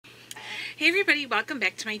Hey everybody, welcome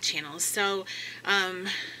back to my channel. So, I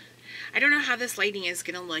don't know how this lighting is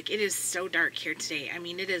going to look. It is so dark here today. I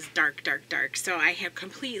mean, it is dark, dark, dark. So I have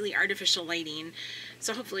completely artificial lighting.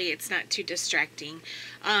 So hopefully it's not too distracting.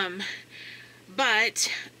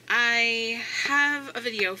 But I have a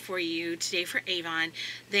video for you today for Avon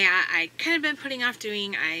that I kind of been putting off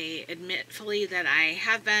doing. I admit fully that I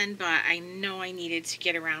have been, but I know I needed to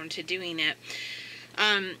get around to doing it.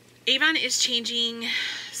 Avon is changing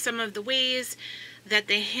some of the ways that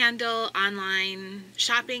they handle online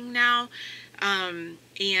shopping now, and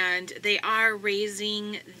they are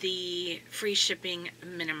raising the free shipping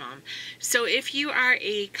minimum. So if you are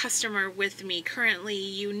a customer with me currently,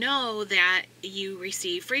 you know that you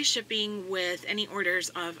receive free shipping with any orders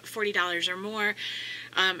of $40 or more,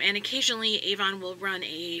 and occasionally Avon will run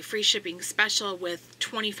a free shipping special with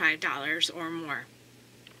 $25 or more.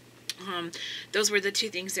 Those were the two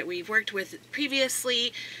things that we've worked with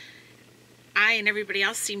previously. I and everybody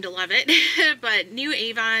else seem to love it, but new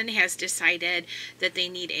Avon has decided that they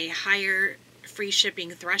need a higher free shipping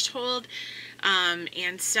threshold,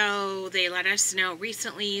 and so they let us know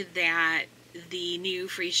recently that the new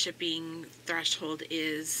free shipping threshold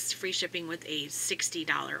is free shipping with a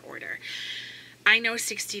 $60 order. I know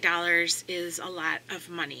 $60 is a lot of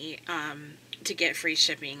money to get free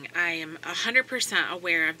shipping. I am 100%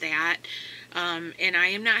 aware of that, and I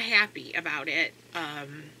am not happy about it.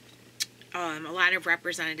 A lot of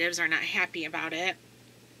representatives are not happy about it,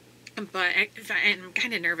 but I'm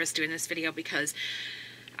kind of nervous doing this video because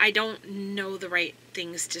I don't know the right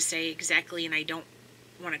things to say exactly, and I don't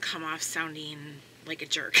want to come off sounding like a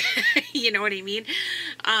jerk. You know what I mean?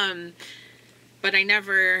 But I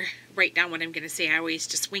never write down what I'm going to say. I always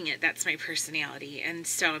just wing it. That's my personality. And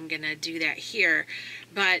so I'm going to do that here.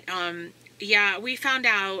 But, yeah, we found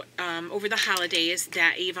out over the holidays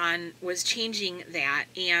that Avon was changing that.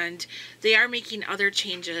 And they are making other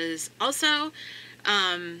changes also.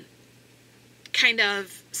 Kind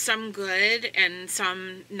of some good and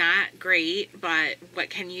some not great, but what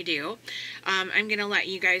can you do? I'm going to let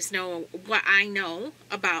you guys know what I know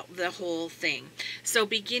about the whole thing. So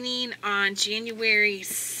beginning on January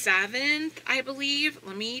 7th, I believe,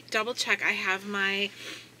 let me double check. I have my,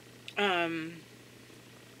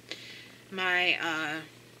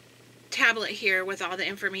 tablet here with all the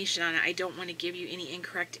information on it. I don't want to give you any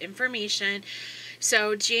incorrect information.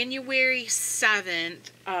 So January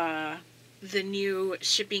 7th, the new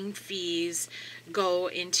shipping fees go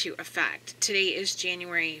into effect. Today is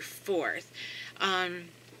January 4th. And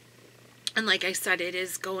like I said, it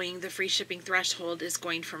is going, the free shipping threshold is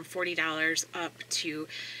going from $40 up to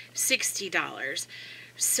 $60.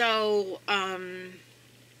 So,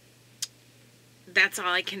 that's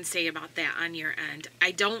all I can say about that on your end.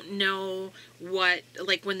 I don't know what,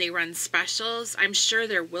 like when they run specials, I'm sure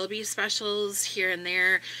there will be specials here and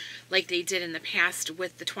there like they did in the past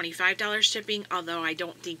with the $25 shipping, although I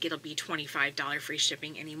don't think it'll be $25 free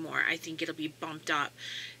shipping anymore. I think it'll be bumped up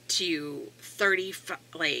to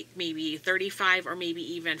like maybe $35 or maybe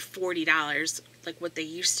even $40 like what they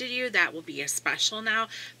used to do. That will be a special now,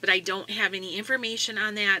 but I don't have any information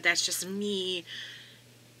on that. That's just me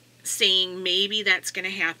saying maybe that's going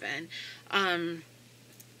to happen.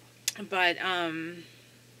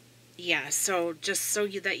 Yeah, so just so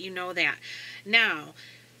that you know that. Now,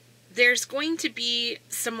 there's going to be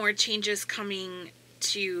some more changes coming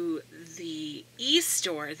to the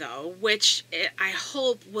e-store though, which I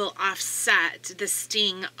hope will offset the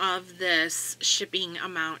sting of this shipping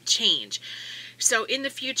amount change. So in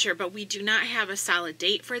the future, but we do not have a solid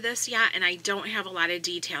date for this yet, and I don't have a lot of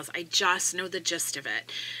details. I just know the gist of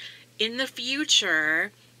it. In the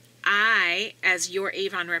future, I, as your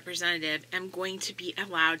Avon representative, am going to be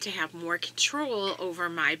allowed to have more control over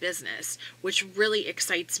my business, which really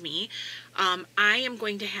excites me. I am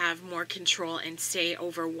going to have more control and say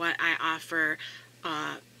over what I offer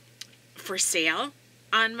for sale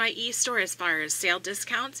on my e-store as far as sale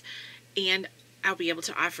discounts, and I'll be able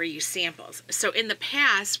to offer you samples. So in the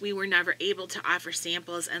past, we were never able to offer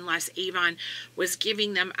samples unless Avon was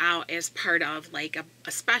giving them out as part of like a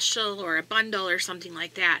special or a bundle or something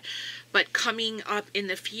like that. But coming up in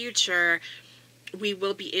the future, we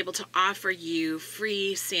will be able to offer you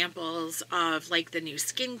free samples of like the new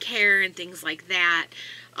skincare and things like that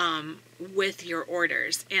with your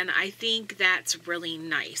orders, and I think that's really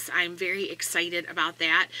nice. I'm very excited about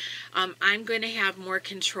that. I'm going to have more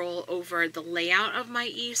control over the layout of my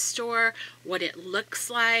e-store, what it looks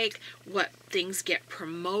like, what things get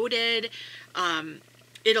promoted.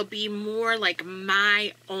 it'll be more like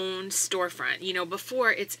my own storefront. You know,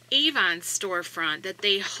 before it's Avon's storefront that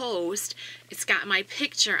they host. It's got my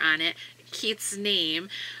picture on it. Keith's name,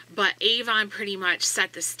 but Avon pretty much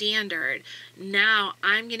set the standard. Now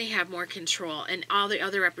I'm going to have more control, and all the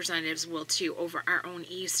other representatives will too, over our own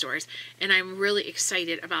e-stores, and I'm really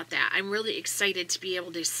excited about that. I'm really excited to be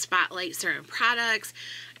able to spotlight certain products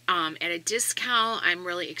at a discount. I'm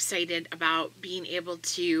really excited about being able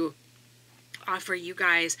to offer you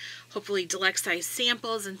guys hopefully deluxe size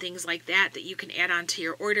samples and things like that that you can add on to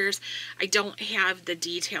your orders. I don't have the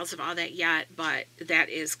details of all that yet, but that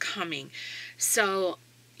is coming. So,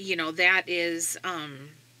 you know, that is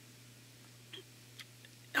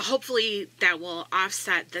hopefully that will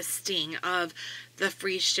offset the sting of the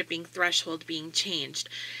free shipping threshold being changed.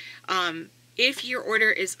 If your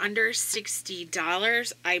order is under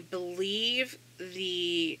 $60, I believe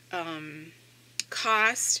the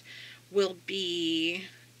cost will be,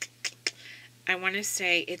 I want to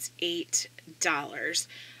say it's $8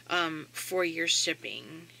 for your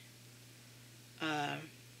shipping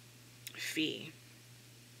fee.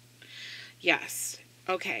 Yes.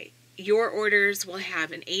 Okay. Your orders will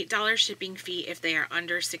have an $8 shipping fee if they are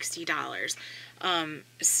under $60.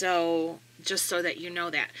 So just so that you know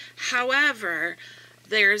that. However,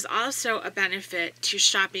 there's also a benefit to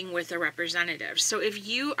shopping with a representative. So if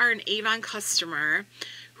you are an Avon customer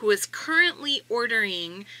who is currently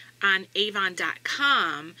ordering on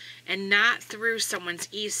Avon.com and not through someone's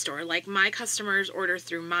e-store, like my customers order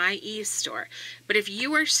through my e-store, but if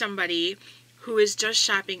you are somebody who is just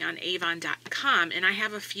shopping on Avon.com, and I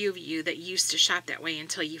have a few of you that used to shop that way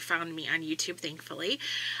until you found me on YouTube, thankfully.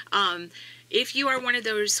 If you are one of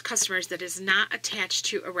those customers that is not attached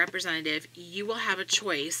to a representative, you will have a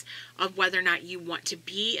choice of whether or not you want to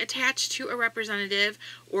be attached to a representative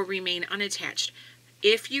or remain unattached.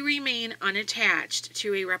 If you remain unattached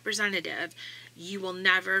to a representative, you will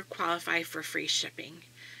never qualify for free shipping,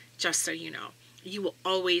 just so you know. You will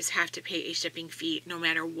always have to pay a shipping fee no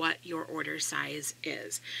matter what your order size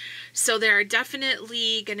is. So there are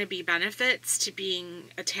definitely going to be benefits to being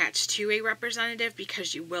attached to a representative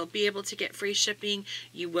because you will be able to get free shipping,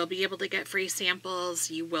 you will be able to get free samples,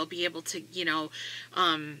 you will be able to, you know,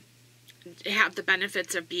 have the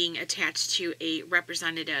benefits of being attached to a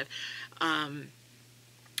representative.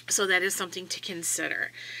 So that is something to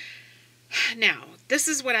consider. Now, this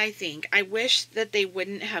is what I think. I wish that they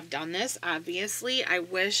wouldn't have done this, obviously. I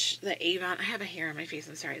wish that Avon... I have a hair on my face,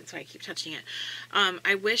 I'm sorry, that's why I keep touching it.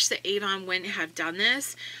 I wish that Avon wouldn't have done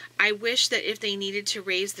this. I wish that if they needed to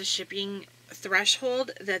raise the shipping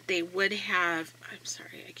threshold, that they would have... I'm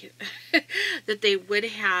sorry, I can't... that they would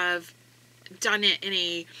have done it in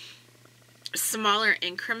a smaller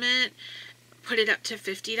increment, put it up to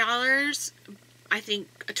 $50. I think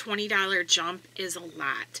a $20 jump is a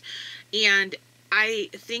lot. And I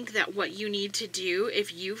think that what you need to do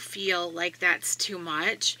if you feel like that's too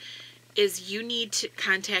much is you need to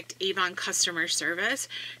contact Avon customer service.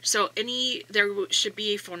 So there should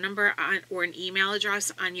be a phone number or an email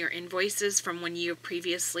address on your invoices from when you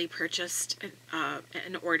previously purchased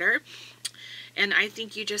an order. And I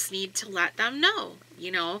think you just need to let them know,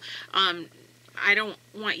 you know. I don't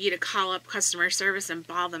want you to call up customer service and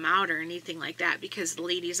bawl them out or anything like that, because the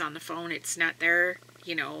lady's on the phone, it's not their,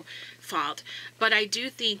 you know, fault. But I do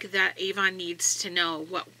think that Avon needs to know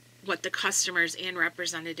what the customers and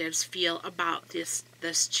representatives feel about this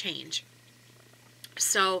change.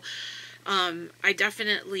 So I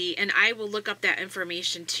definitely, and I will look up that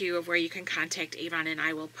information too of where you can contact Avon, and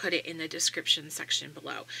I will put it in the description section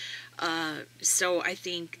below. So I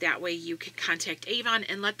think that way you can contact Avon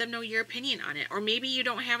and let them know your opinion on it. Or maybe you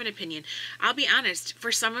don't have an opinion. I'll be honest,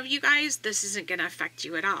 for some of you guys, this isn't going to affect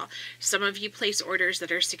you at all. Some of you place orders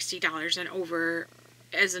that are $60 and over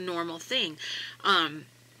as a normal thing.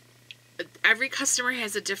 Every customer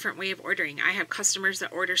has a different way of ordering. I have customers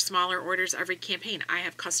that order smaller orders every campaign. I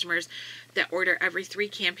have customers that order every 3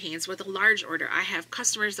 campaigns with a large order. I have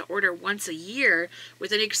customers that order once a year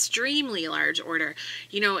with an extremely large order.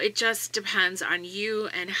 You know, it just depends on you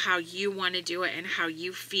and how you want to do it and how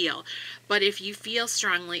you feel. But if you feel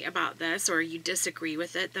strongly about this or you disagree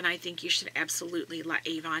with it, then I think you should absolutely let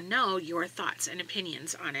Avon know your thoughts and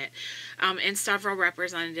opinions on it. And several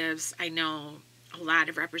representatives, I know, a lot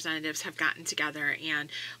of representatives have gotten together and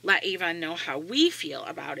let Avon know how we feel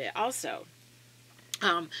about it also.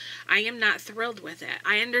 I am not thrilled with it.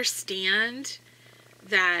 I understand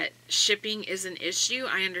that shipping is an issue.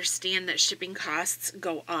 I understand that shipping costs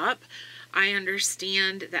go up. I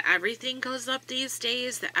understand that everything goes up these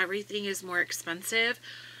days, that everything is more expensive,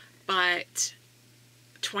 but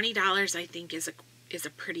 $20 I think is a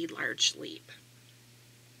pretty large leap,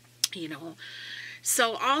 you know.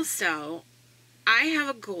 So also, I have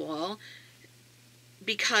a goal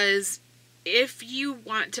because if you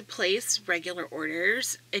want to place regular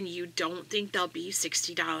orders and you don't think they'll be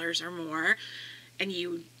 $60 or more, and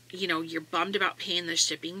you're bummed about paying the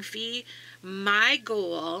shipping fee, my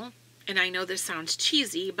goal, and I know this sounds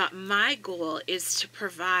cheesy, but my goal is to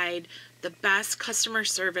provide the best customer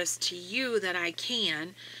service to you that I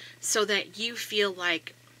can, so that you feel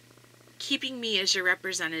like keeping me as your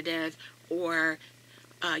representative, or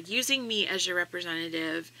using me as your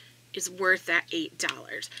representative, is worth that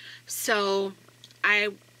 $8. So I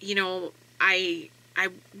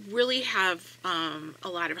really have a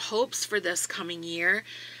lot of hopes for this coming year.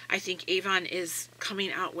 I think Avon is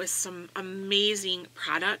coming out with some amazing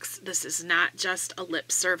products. This is not just a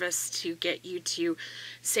lip service to get you to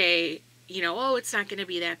say, oh, it's not going to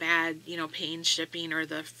be that bad, paying shipping or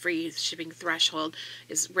the free shipping threshold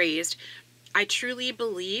is raised. I truly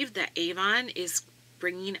believe that Avon is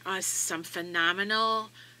bringing us some phenomenal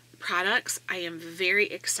products. I am very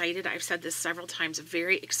excited. I've said this several times,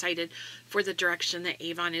 very excited for the direction that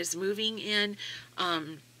Avon is moving in.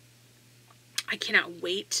 I cannot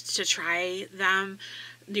wait to try them.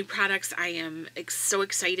 New products. I am so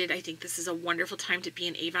excited. I think this is a wonderful time to be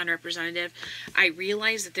an Avon representative. I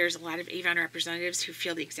realize that there's a lot of Avon representatives who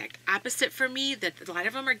feel the exact opposite from me, that a lot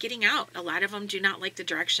of them are getting out. A lot of them do not like the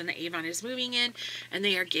direction that Avon is moving in, and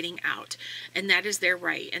they are getting out. And that is their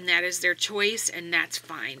right, and that is their choice, and that's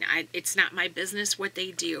fine. It's not my business what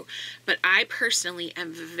they do. But I personally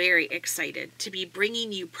am very excited to be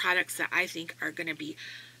bringing you products that I think are going to be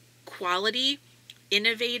quality,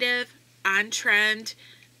 innovative, on trend,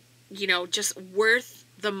 just worth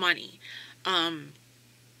the money.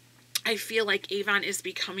 I feel like Avon is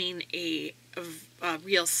becoming a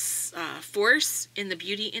real force in the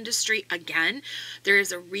beauty industry again. There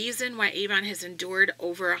is a reason why Avon has endured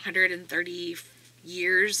over 130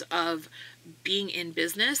 years of being in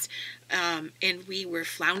business, and we were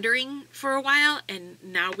floundering for a while, and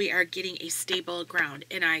now we are getting a stable ground.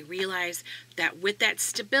 And I realize that with that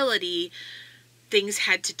stability, things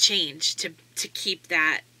had to change to keep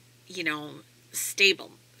that,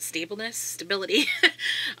 stability.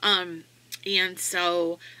 And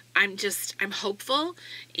so I'm hopeful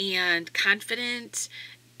and confident,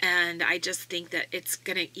 and I just think that it's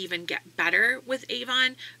going to even get better with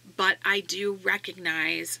Avon. But I do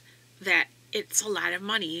recognize that it's a lot of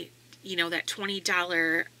money, that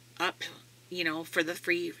 $20 up, for the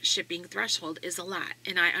free shipping threshold is a lot.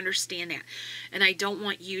 And I understand that. And I don't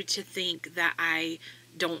want you to think that I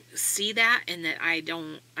don't see that and that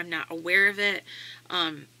I'm not aware of it.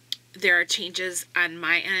 There are changes on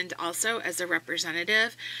my end also as a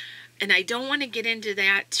representative. And I don't want to get into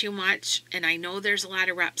that too much. And I know there's a lot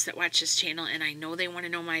of reps that watch this channel, and I know they want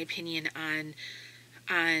to know my opinion on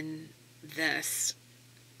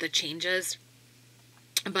the changes.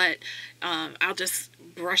 But I'll just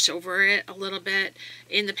brush over it a little bit.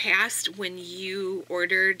 In the past, when you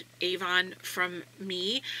ordered Avon from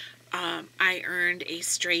me, I earned a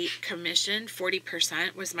straight commission.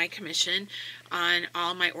 40% was my commission on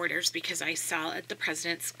all my orders because I sell at the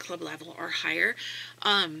President's Club level or higher.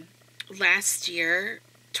 Last year,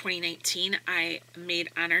 2019, I made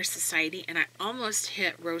Honor Society, and I almost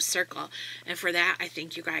hit Rose Circle. And for that, I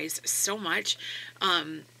thank you guys so much.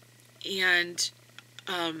 I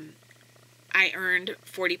earned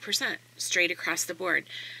 40% straight across the board.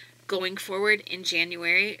 Going forward in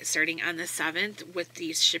January, starting on the 7th, with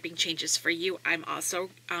these shipping changes for you, I'm also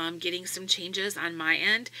getting some changes on my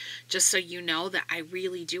end, just so you know that I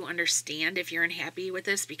really do understand if you're unhappy with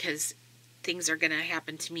this, because things are going to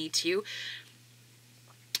happen to me too.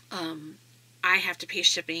 I have to pay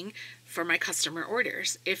shipping for my customer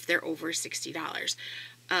orders if they're over $60.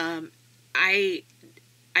 I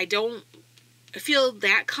don't feel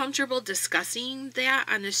that comfortable discussing that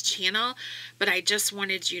on this channel, but I just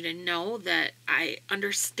wanted you to know that I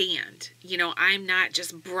understand. I'm not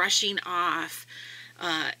just brushing off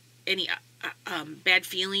any bad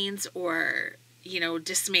feelings or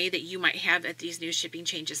dismay that you might have at these new shipping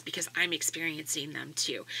changes, because I'm experiencing them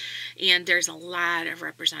too. And there's a lot of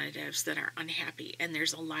representatives that are unhappy, and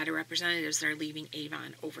there's a lot of representatives that are leaving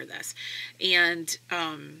Avon over this. And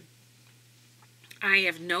I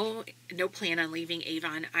have no plan on leaving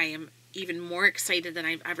Avon. I am even more excited than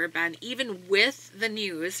I've ever been, even with the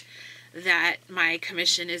news that my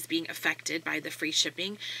commission is being affected by the free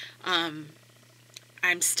shipping.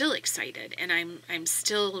 I'm still excited, and I'm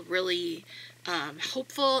still really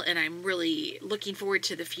hopeful, and I'm really looking forward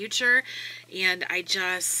to the future. And I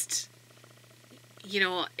just,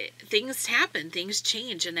 things happen, things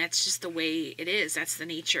change, and that's just the way it is. That's the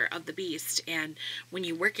nature of the beast. And when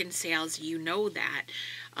you work in sales, you know that.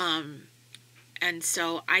 And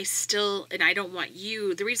so I still, and I don't want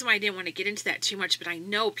you, the reason why I didn't want to get into that too much, but I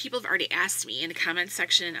know people have already asked me in the comment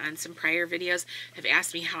section on some prior videos, have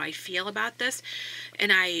asked me how I feel about this.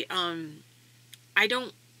 And I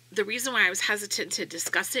don't, the reason why I was hesitant to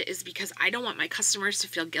discuss it is because I don't want my customers to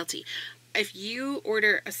feel guilty. If you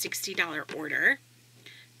order a $60 order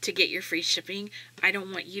to get your free shipping, I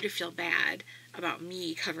don't want you to feel bad about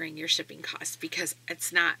me covering your shipping costs, because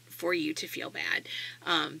it's not for you to feel bad.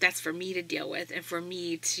 That's for me to deal with and for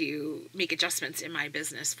me to make adjustments in my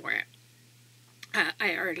business for it.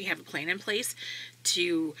 I already have a plan in place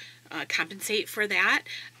to compensate for that.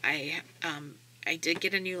 I did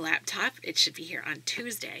get a new laptop. It should be here on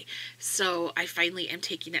Tuesday. So I finally am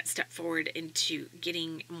taking that step forward into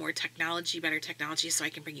getting more technology, better technology, so I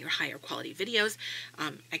can bring you higher quality videos.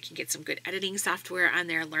 I can get some good editing software on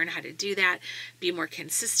there, learn how to do that, be more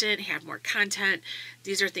consistent, have more content.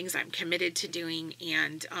 These are things I'm committed to doing,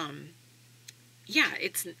 and yeah,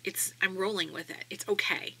 I'm rolling with it. It's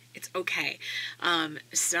okay. It's okay.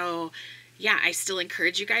 So yeah, I still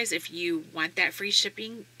encourage you guys, if you want that free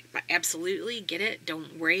shipping, absolutely get it.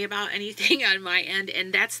 Don't worry about anything on my end.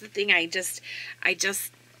 And that's the thing. I don't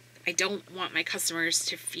want my customers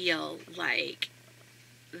to feel like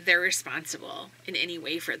they're responsible in any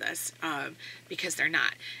way for this, because they're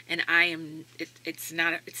not. And it's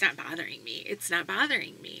not bothering me. It's not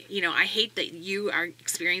bothering me. You know, I hate that you are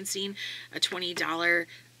experiencing a $20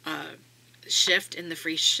 shift in the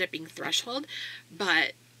free shipping threshold,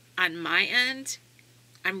 but on my end,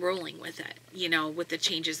 I'm rolling with it, you know, with the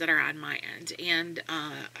changes that are on my end. And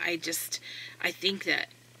I think that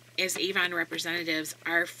as Avon representatives,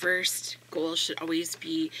 our first goal should always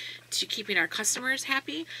be to keeping our customers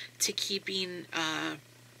happy, to keeping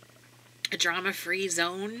a drama-free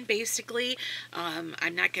zone, basically.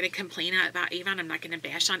 I'm not going to complain about Avon. I'm not going to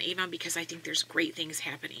bash on Avon, because I think there's great things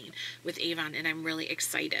happening with Avon, and I'm really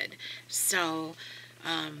excited. So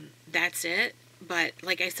that's it. But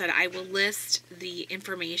like I said, I will list the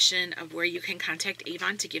information of where you can contact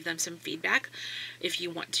Avon to give them some feedback if you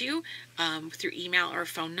want to, through email or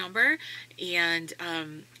phone number. And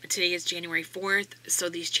today is January 4th, so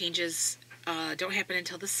these changes don't happen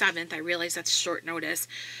until the 7th. I realize that's short notice,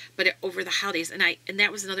 but over the holidays, and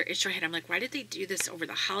that was another issue I had. I'm like, why did they do this over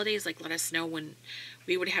the holidays? Like, let us know when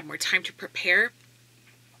we would have more time to prepare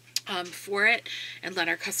for it, and let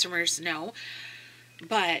our customers know.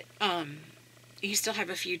 But you still have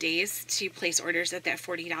a few days to place orders at that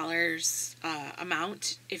 $40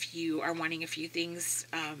 amount if you are wanting a few things,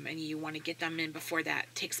 and you want to get them in before that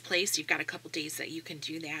takes place. You've got a couple days that you can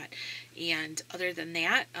do that. And other than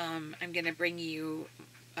that, I'm going to bring you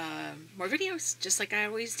more videos, just like I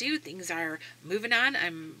always do. Things are moving on.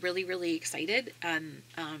 I'm really, really excited. And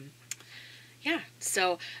yeah,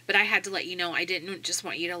 so, but I had to let you know, I didn't just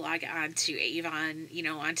want you to log on to Avon, you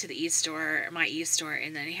know, onto the e-store, my e-store,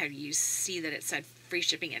 and then have you see that it said free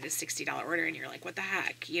shipping at a $60 order, and you're like, what the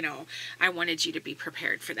heck? You know, I wanted you to be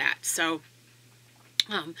prepared for that. So,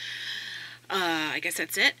 I guess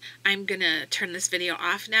that's it. I'm going to turn this video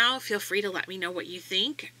off now. Feel free to let me know what you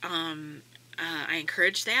think. I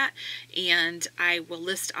encourage that, and I will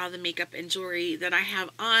list all the makeup and jewelry that I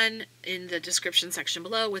have on in the description section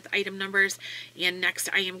below with item numbers. And next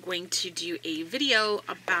I am going to do a video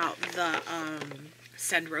about the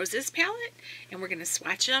Send Roses palette, and we're going to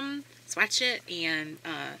swatch it and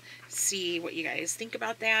see what you guys think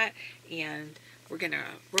about that, and we're going to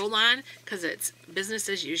roll on because it's business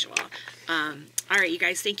as usual. All right, you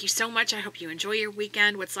guys, thank you so much. I hope you enjoy your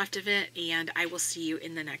weekend, what's left of it, and I will see you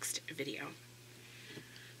in the next video.